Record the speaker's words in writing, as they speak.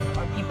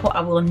example,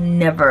 I will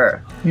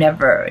never,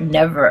 never,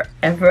 never,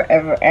 ever,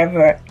 ever,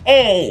 ever,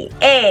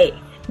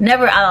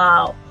 never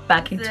allow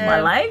back into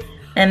my life.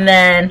 And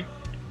then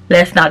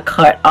let's not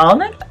cut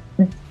on it.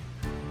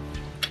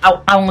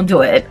 I won't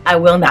do it. I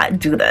will not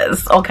do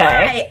this.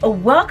 Okay. Hi,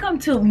 welcome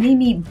to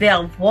Mimi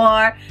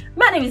Belvoir.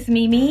 My name is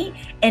Mimi,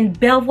 and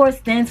Belvoir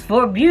stands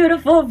for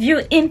beautiful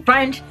view in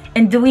French.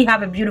 And do we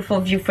have a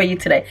beautiful view for you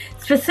today?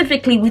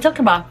 Specifically, we talked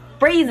about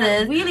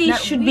phrases we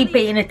should be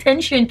paying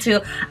attention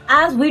to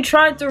as we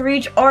try to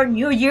reach our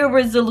New Year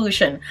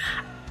resolution.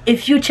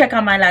 If you check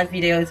out my last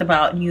videos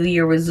about New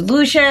Year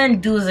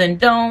resolution, do's and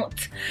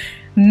don'ts,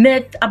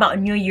 myth about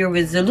New Year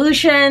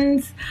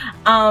resolutions,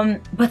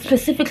 but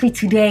specifically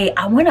today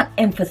I want to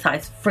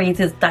emphasize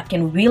phrases that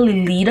can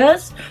really lead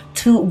us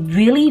to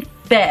really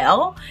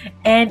fail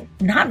and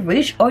not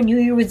reach our New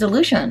Year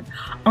resolution.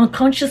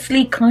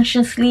 Unconsciously,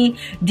 consciously,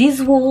 these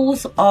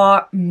rules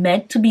are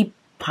meant to be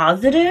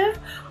positive,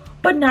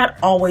 but not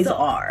always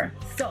are.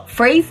 So,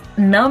 phrase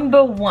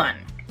number 1: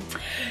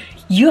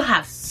 you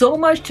have so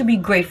much to be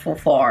grateful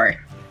for.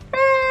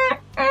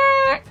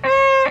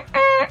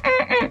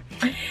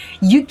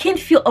 You can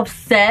feel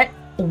upset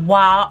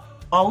while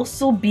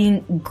also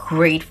being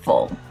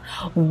grateful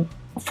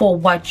for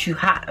what you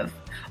have.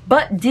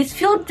 But this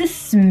feels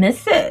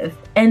dismissive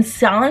and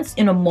silence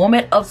in a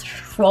moment of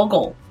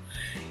struggle.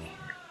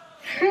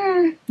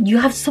 You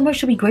have so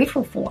much to be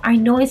grateful for. I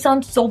know it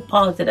sounds so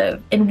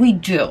positive, and we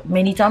do.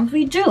 Many times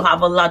we do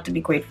have a lot to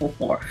be grateful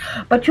for.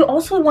 But you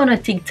also want to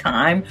take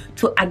time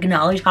to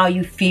acknowledge how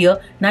you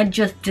feel, not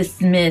just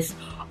dismiss,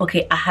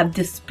 okay, I have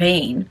this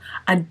pain,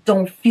 I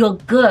don't feel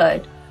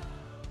good.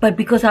 But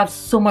because I have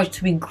so much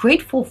to be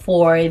grateful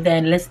for,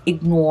 then let's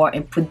ignore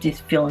and put these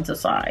feelings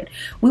aside.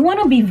 We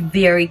want to be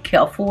very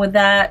careful with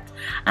that.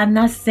 I'm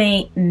not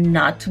saying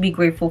not to be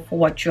grateful for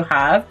what you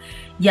have.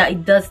 Yeah,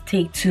 it does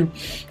take to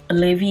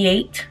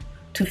alleviate,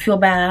 to feel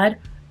bad,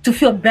 to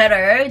feel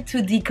better,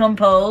 to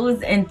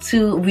decompose, and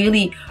to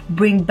really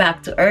bring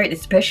back to earth,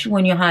 especially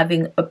when you're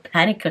having a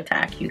panic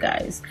attack, you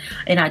guys.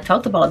 And I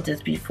talked about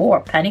this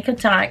before. Panic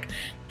attack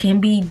can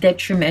be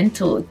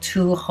detrimental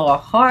to our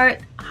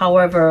heart.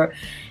 However,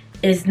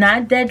 it's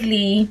not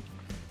deadly,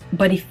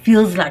 but it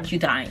feels like you're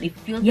dying. It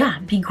feels, yeah,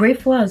 be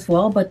grateful as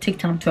well, but take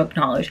time to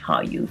acknowledge how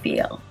you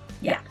feel.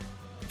 Yeah.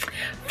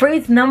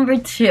 Phrase number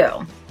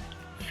 2: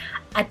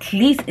 at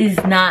least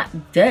it's not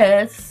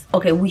this.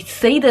 Okay, we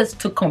say this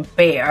to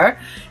compare,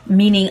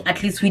 meaning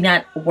at least we're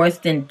not worse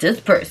than this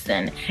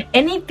person.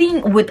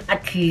 Anything with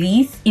at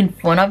least in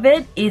front of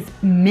it is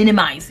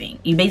minimizing.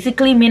 You're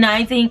basically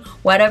minimizing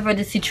whatever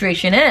the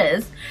situation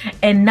is,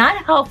 and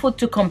not helpful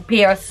to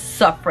compare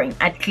suffering.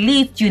 At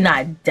least you're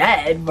not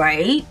dead,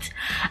 right?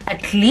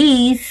 At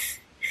least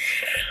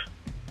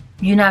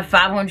you're not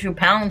 500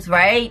 pounds,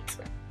 right?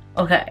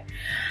 Okay,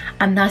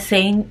 I'm not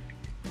saying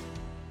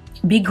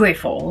be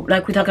grateful,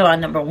 like we talked about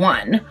number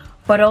 1,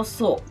 but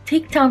also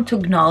take time to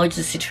acknowledge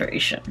the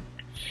situation.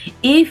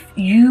 If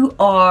you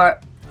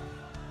are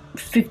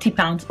 50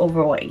 pounds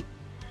overweight,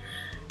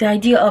 the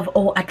idea of,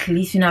 oh, at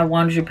least you're not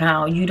 100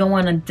 pounds, you don't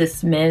want to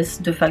dismiss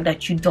the fact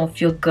that you don't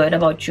feel good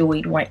about your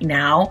weight right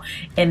now,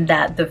 and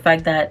that the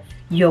fact that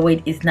your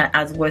weight is not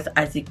as worse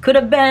as it could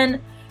have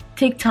been.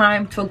 Take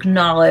time to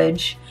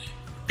acknowledge,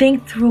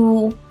 think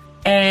through.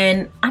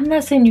 And I'm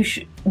not saying you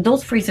should,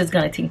 those phrases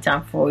gonna take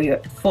time for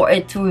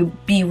it to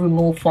be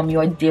removed from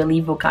your daily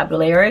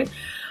vocabulary,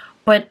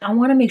 but I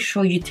want to make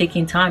sure you're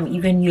taking time.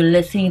 Even you're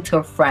listening to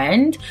a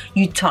friend,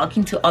 you're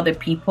talking to other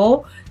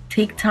people,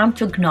 take time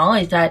to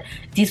acknowledge that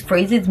these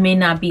phrases may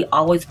not be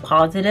always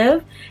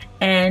positive.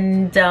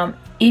 And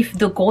if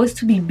the goal is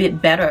to be a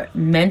bit better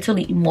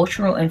mentally,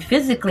 emotionally, and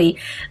physically,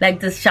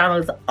 like this channel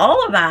is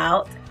all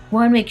about, we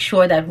want to make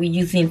sure that we're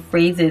using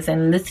phrases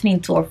and listening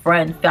to our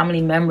friends,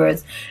 family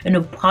members in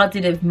a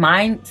positive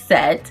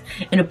mindset,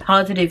 in a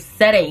positive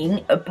setting,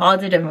 a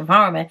positive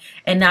environment,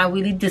 and not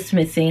really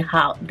dismissing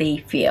how they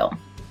feel.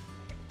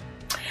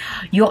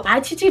 Your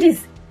attitude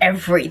is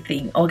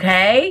everything,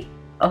 okay?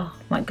 Oh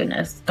my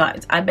goodness,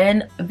 guys, I've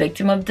been a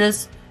victim of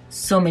this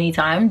so many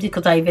times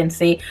because I even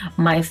say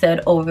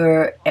mindset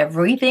over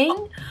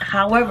everything.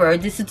 However,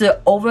 this is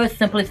the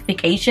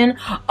oversimplification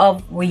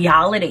of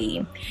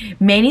reality.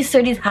 Many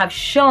studies have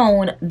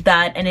shown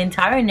that an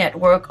entire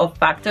network of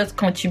factors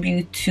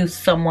contribute to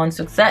someone's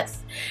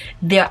success.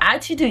 Their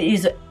attitude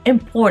is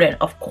important,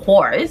 of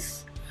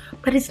course,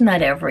 but it's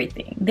not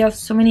everything. There are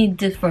so many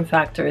different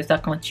factors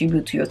that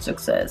contribute to your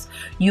success.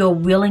 Your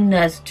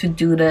willingness to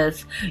do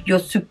this, your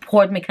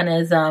support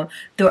mechanism,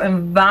 the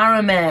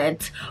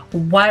environment.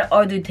 What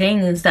are the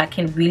things that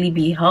can really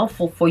be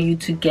helpful for you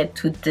to get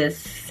to this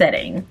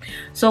setting?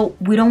 So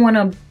we don't want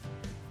to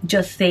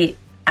just say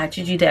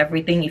attitude to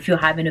everything if you're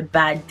having a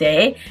bad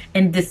day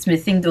and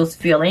dismissing those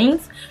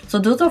feelings. So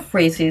those are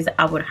phrases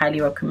I would highly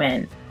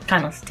recommend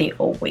kind of stay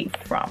away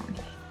from.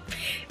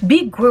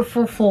 Be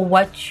grateful for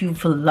what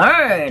you've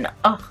learned.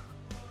 Oh,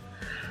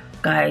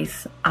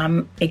 guys,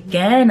 I'm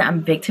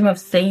victim of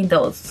saying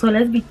those. So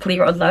let's be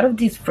clear, a lot of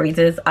these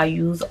phrases I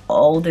use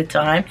all the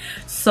time.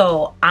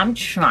 So I'm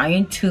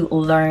trying to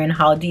learn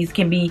how these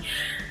can be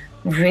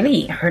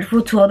really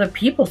hurtful to other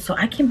people, so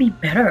I can be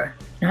better,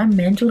 not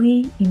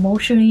mentally,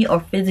 emotionally, or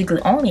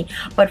physically only,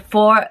 but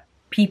for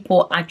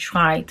people I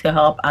try to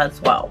help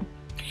as well.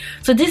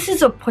 So this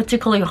is a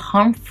particularly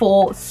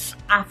harmful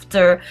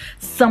after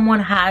someone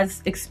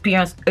has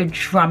experienced a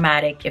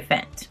dramatic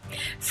event.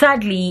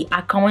 Sadly,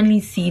 I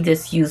commonly see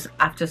this used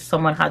after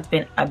someone has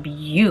been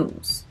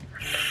abused.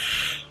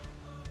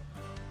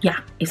 Yeah,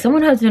 if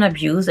someone has been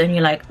abused and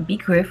you're like, be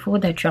grateful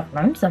that you have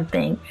learned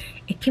something,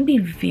 it can be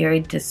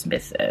very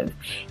dismissive.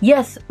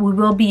 Yes, we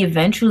will be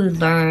eventually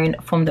learn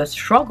from the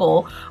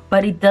struggle,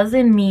 but it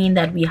doesn't mean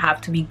that we have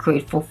to be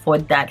grateful for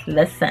that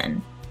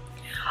lesson.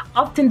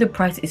 Often the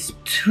price is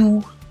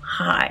too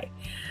high.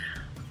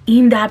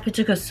 In that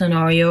particular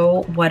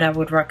scenario, what I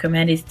would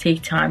recommend is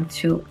take time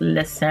to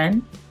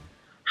listen.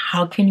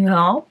 How can you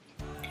help?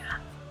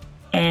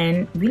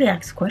 And really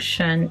ask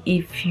question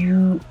if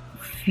you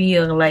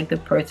feel like the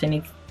person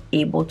is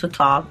able to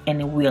talk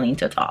and willing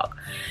to talk.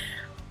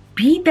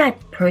 Be that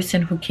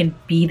person who can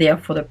be there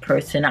for the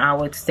person, I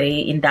would say,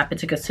 in that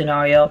particular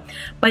scenario.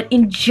 But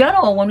in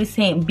general, when we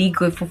say be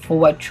grateful for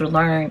what you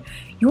learn,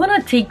 you want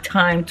to take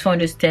time to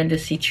understand the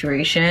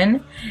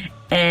situation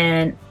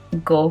and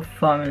go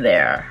from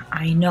there.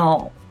 I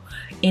know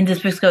in this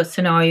particular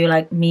scenario,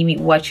 like, Mimi,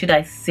 what should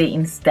I say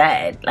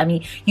instead? I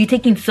mean, you're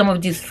taking some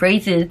of these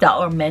phrases that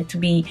are meant to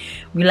be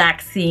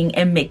relaxing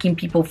and making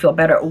people feel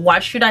better.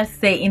 What should I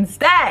say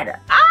instead?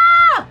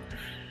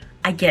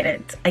 I get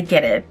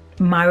it.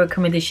 My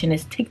recommendation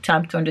is take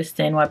time to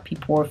understand what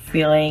people are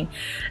feeling.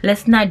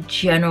 Let's not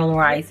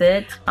generalize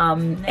it,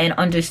 and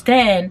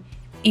understand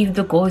if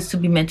the goal is to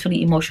be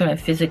mentally, emotionally,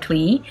 and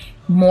physically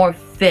more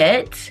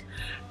fit,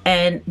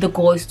 and the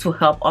goal is to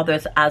help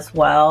others as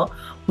well.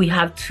 We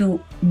have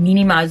to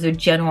minimize the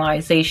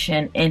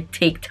generalization and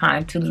take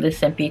time to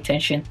listen, pay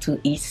attention to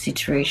each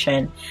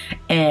situation,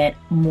 and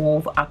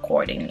move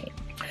accordingly.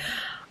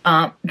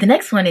 The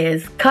next one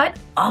is cut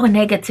all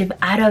negative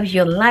out of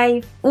your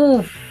life.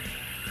 Oof.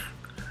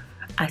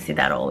 I say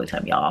that all the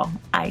time, y'all.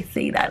 I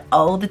say that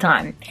all the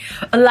time.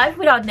 A life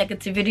without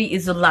negativity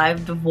is a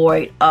life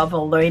devoid of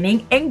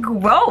learning and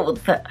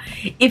growth.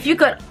 If you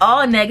cut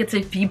all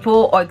negative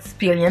people or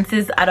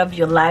experiences out of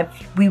your life,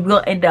 we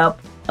will end up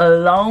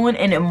alone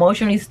and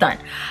emotionally stunned.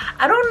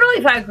 I don't know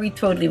if I agree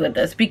totally with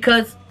this,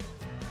 because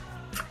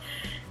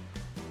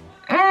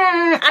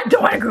I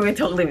don't agree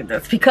totally with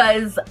this,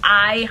 because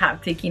I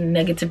have taken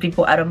negative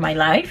people out of my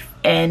life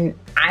and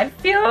I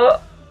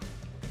feel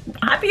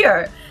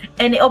happier,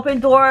 and it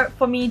opened door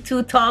for me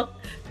to talk,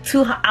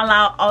 to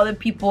allow other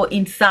people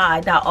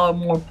inside that are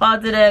more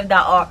positive,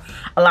 that are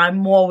aligned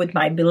more with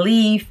my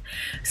belief.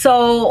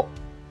 So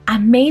I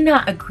may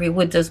not agree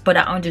with this, but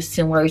I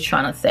understand what you're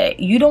trying to say.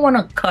 You don't want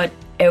to cut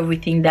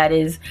everything that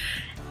is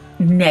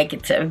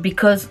negative,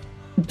 because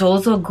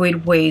those are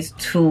great ways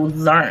to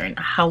learn.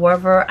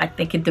 However, I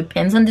think it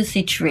depends on the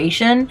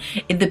situation.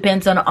 It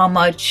depends on how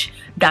much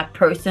that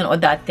person or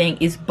that thing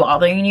is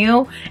bothering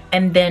you,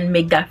 and then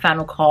make that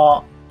final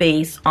call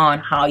based on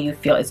how you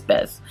feel is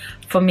best.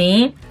 For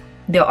me,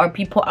 there are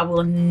people I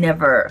will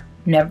never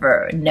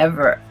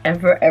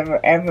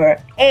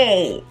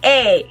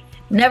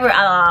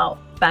allow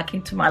back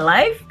into my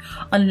life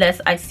unless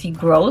I see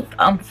growth,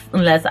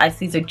 unless I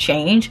see the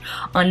change,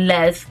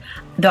 unless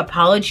the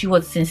apology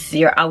was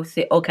sincere. I would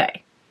say,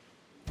 okay,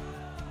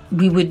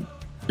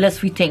 let's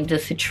rethink the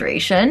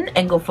situation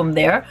and go from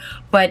there.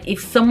 But if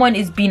someone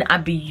is being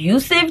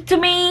abusive to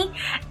me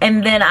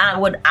and then I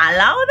would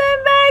allow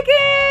them back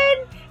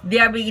in, they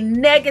are being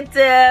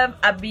negative,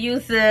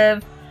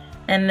 abusive,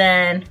 and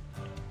then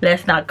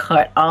let's not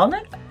cut all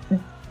that.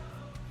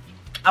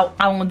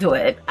 I won't do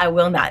it. I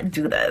will not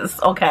do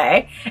this,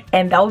 okay?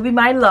 And that would be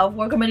my love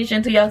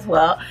recommendation to you as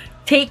well.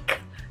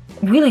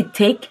 Really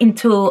take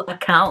into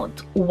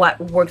account what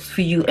works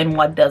for you and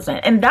what doesn't.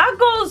 And that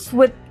goes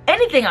with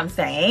anything I'm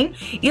saying,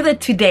 either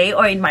today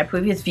or in my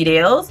previous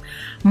videos.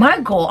 My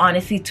goal,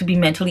 honestly, to be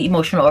mentally,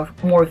 emotional, or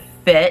more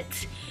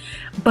fit,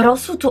 but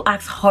also to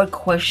ask hard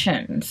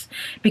questions.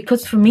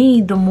 Because for me,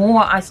 the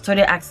more I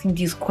started asking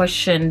these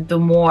questions, the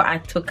more I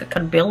took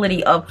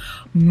accountability of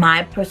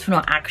my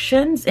personal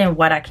actions and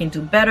what I can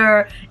do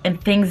better, and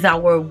things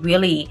that were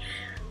really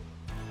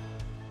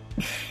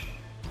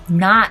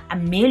not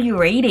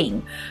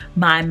ameliorating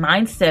my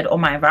mindset or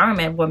my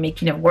environment, were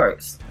making it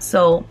worse.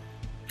 So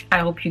I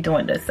hope you're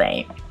doing the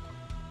same.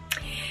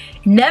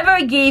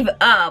 Never give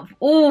up.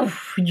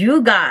 Oof,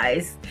 you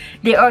guys,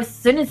 there are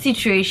certain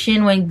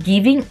situations when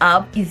giving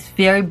up is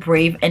very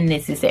brave and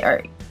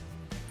necessary.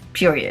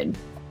 Period.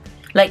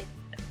 Like,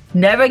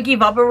 never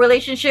give up a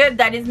relationship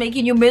that is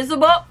making you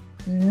miserable.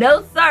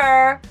 No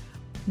sir,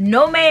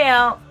 no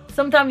ma'am.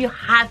 Sometimes you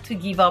have to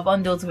give up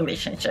on those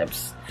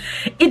relationships.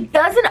 It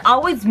doesn't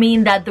always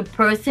mean that the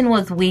person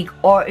was weak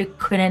or it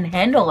couldn't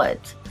handle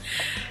it.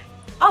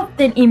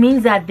 Often it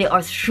means that they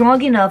are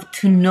strong enough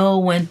to know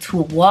when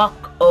to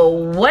walk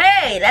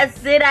away. Let's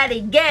say that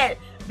again.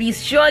 Be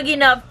strong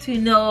enough to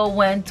know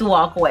when to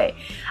walk away.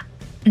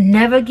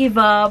 Never give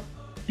up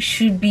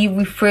should be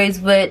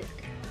rephrased with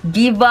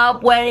give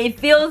up when it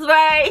feels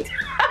right.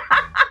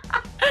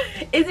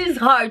 it is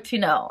hard to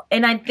know.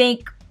 And I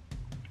think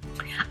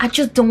I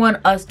just don't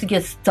want us to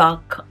get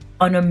stuck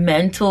on a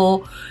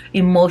mental,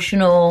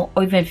 emotional,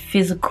 or even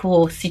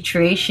physical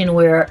situation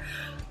where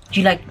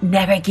you like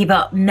never give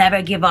up,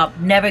 never give up,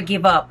 never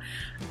give up.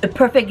 The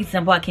perfect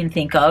example I can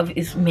think of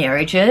is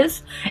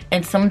marriages.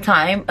 And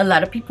sometimes a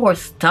lot of people are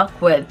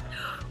stuck with,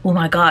 oh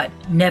my God,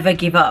 never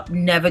give up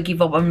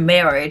on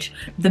marriage.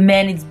 The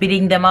man is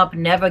beating them up,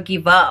 never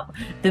give up.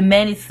 The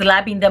man is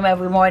slapping them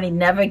every morning,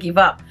 never give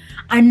up.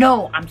 I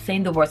know I'm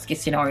saying the worst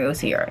case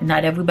scenarios here.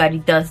 Not everybody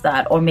does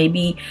that. Or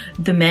maybe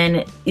the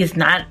man is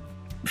not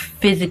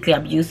physically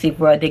abusive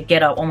where they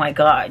get up, oh my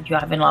God, you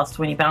haven't lost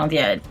 20 pounds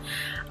yet.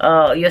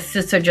 Your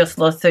sister just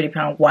lost 30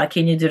 pounds. Why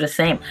can't you do the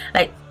same?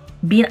 Like,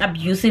 being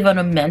abusive on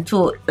a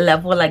mental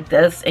level like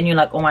this, and you're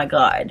like, oh my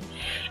God,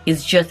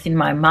 it's just in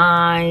my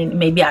mind.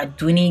 Maybe I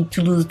do need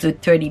to lose the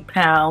 30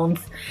 pounds.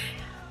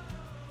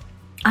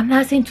 I'm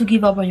not saying to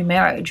give up on your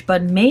marriage,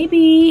 but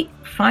maybe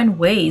find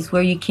ways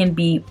where you can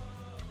be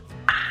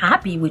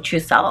happy with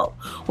yourself,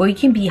 where you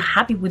can be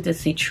happy with the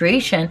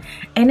situation.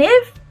 And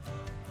if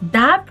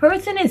that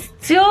person is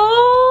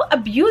still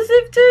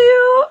abusive to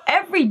you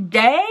every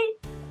day,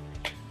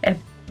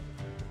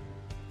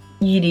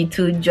 you need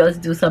to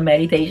just do some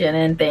meditation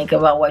and think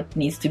about what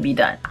needs to be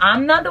done.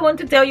 I'm not the one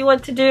to tell you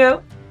what to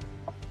do.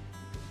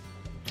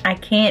 I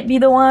can't be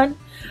the one.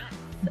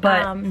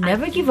 But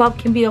never give up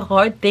can be a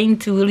hard thing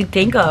to really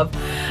think of.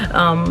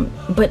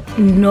 But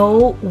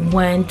know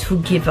when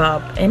to give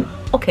up. And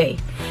okay,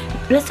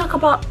 let's talk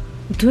about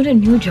doing a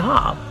new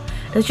job.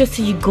 Let's just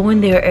say you go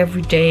in there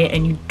every day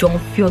and you don't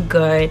feel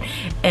good,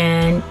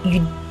 and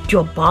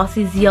your boss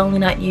is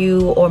yelling at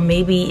you, or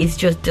maybe it's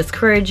just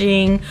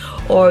discouraging,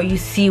 or you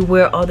see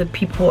where other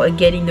people are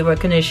getting the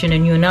recognition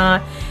and you're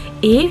not.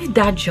 If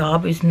that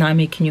job is not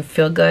making you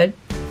feel good,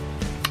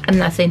 I'm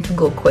not saying to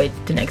go quit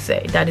the next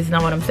day. That is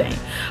not what I'm saying.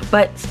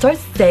 But start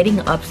setting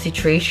up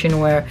situation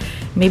where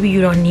maybe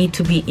you don't need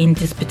to be in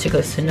this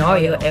particular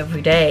scenario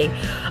every day,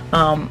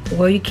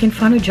 where you can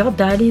find a job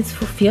that is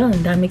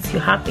fulfilling, that makes you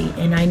happy.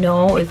 And I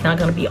know it's not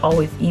gonna be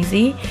always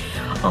easy.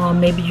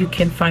 Maybe you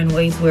can find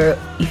ways where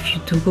if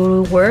you do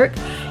go to work,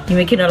 you're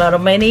making a lot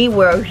of money,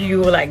 where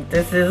you like,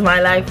 this is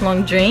my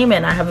lifelong dream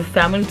and I have a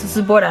family to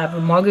support, I have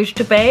a mortgage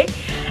to pay,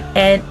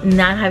 and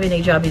not having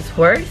a job is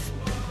worse.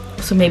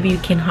 So maybe you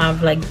can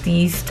have like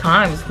these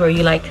times where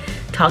you like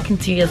talking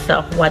to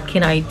yourself, what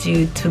can I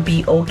do to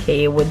be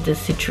okay with this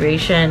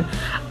situation,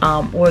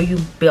 where you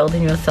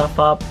building yourself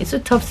up. It's a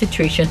tough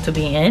situation to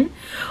be in,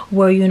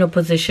 where you're in a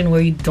position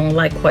where you don't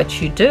like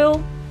what you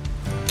do.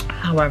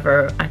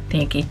 However, I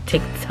think it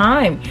takes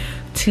time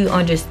to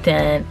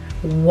understand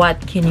what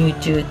can you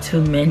do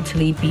to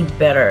mentally be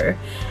better.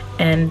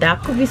 And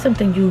that could be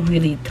something you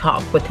really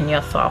talk within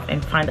yourself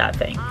and find that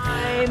thing.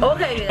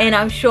 Okay, and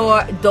I'm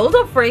sure those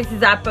are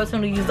phrases I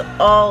personally use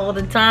all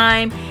the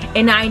time,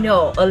 and I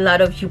know a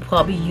lot of you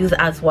probably use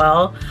as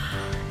well.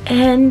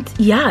 And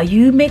yeah,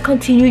 you may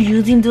continue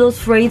using those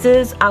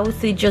phrases. I would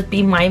say just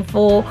be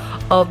mindful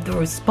of the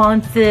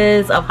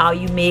responses, of how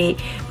you may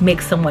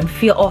make someone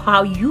feel, or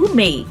how you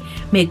may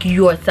make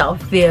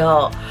yourself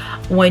feel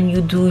when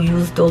you do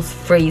use those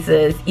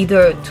phrases,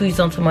 either to use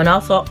on someone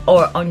else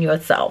or on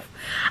yourself.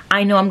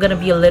 I know I'm gonna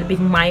be a little bit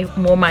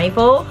more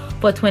mindful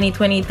for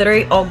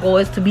 2023. Our goal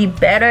is to be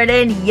better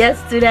than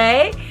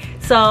yesterday.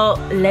 So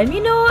let me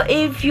know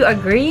if you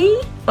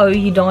agree or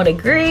you don't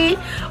agree,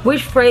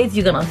 which phrase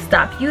you're gonna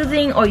stop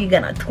using, or you're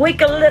gonna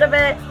tweak a little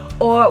bit,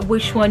 or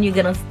which one you're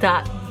gonna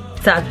stop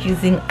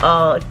using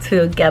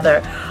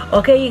altogether.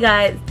 Okay, you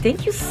guys,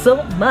 thank you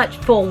so much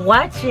for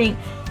watching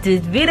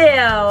this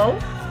video.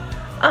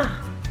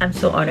 I'm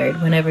so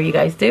honored whenever you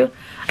guys do.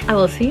 I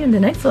will see you in the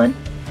next one.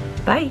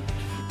 Bye.